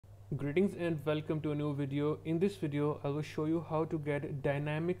Greetings and welcome to a new video. In this video, I will show you how to get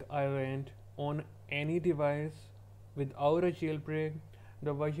dynamic island on any device without a jailbreak.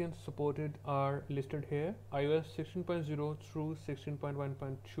 The versions supported are listed here: iOS 16.0 through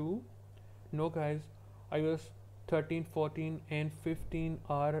 16.1.2. No guys, iOS 13, 14 and 15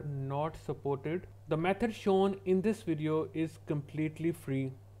 are not supported. The method shown in this video is completely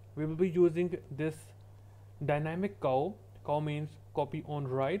free. We will be using this DynamicCOW. Cow means copy on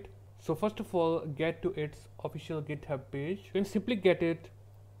write. So first of all, get to its official GitHub page. You can simply get it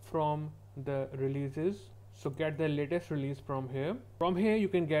from the releases. So get the latest release from here. From here you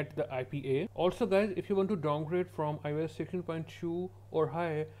can get the IPA. Also guys, if you want to downgrade from iOS 16.2 or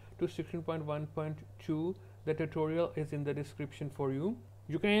higher to 16.1.2, the tutorial is in the description for you.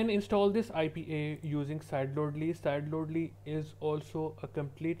 You can install this IPA using sideloadly. Sideloadly is also a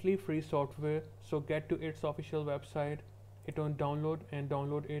completely free software. So get to its official website, hit on download and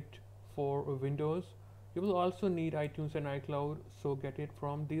download it for Windows. You will also need iTunes and iCloud, so get it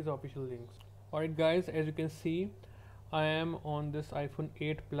from these official links. Alright guys, as you can see, I am on this iPhone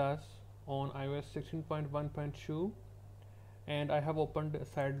 8 Plus on iOS 16.1.2 and I have opened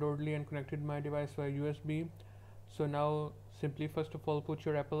sideloadly and connected my device via USB. So now simply first of all put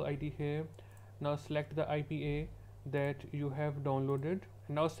your Apple ID here. Now select the IPA that you have downloaded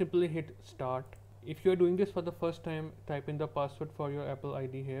and now simply hit start. If you are doing this for the first time, type in the password for your Apple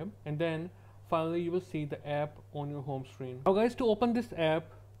ID here, and then finally you will see the app on your home screen. Now guys, to open this app,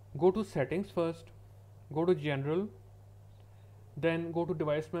 go to settings first, go to general, then go to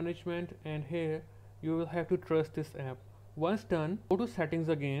device management, and here you will have to trust this app. Once done, go to settings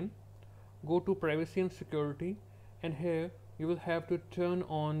again, go to privacy and security, and here you will have to turn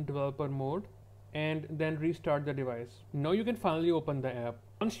on developer mode and then restart the device. Now you can finally open the app.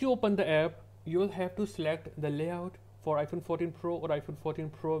 Once you open the app, you will have to select the layout for iPhone 14 Pro or iPhone 14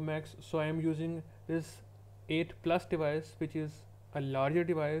 Pro Max. So I am using this 8 Plus device, which is a larger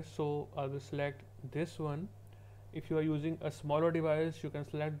device, so I will select this one. If you are using a smaller device, you can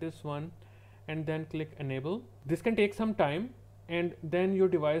select this one and then click enable. This can take some time and then your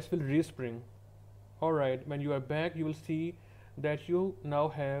device will respring. Alright, when you are back, you will see that you now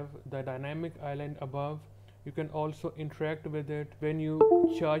have the dynamic island above. You can also interact with it. When you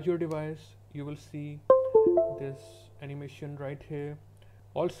charge your device, you will see this animation right here.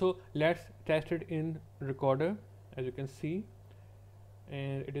 Also, let's test it in recorder. As you can see,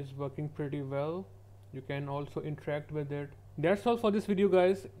 and it is working pretty well. You can also interact with it. That's all for this video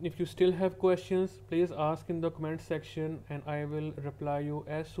guys. If you still have questions, please ask in the comment section and I will reply you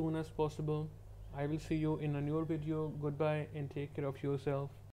as soon as possible. I will see you in a new video. Goodbye and take care of yourself.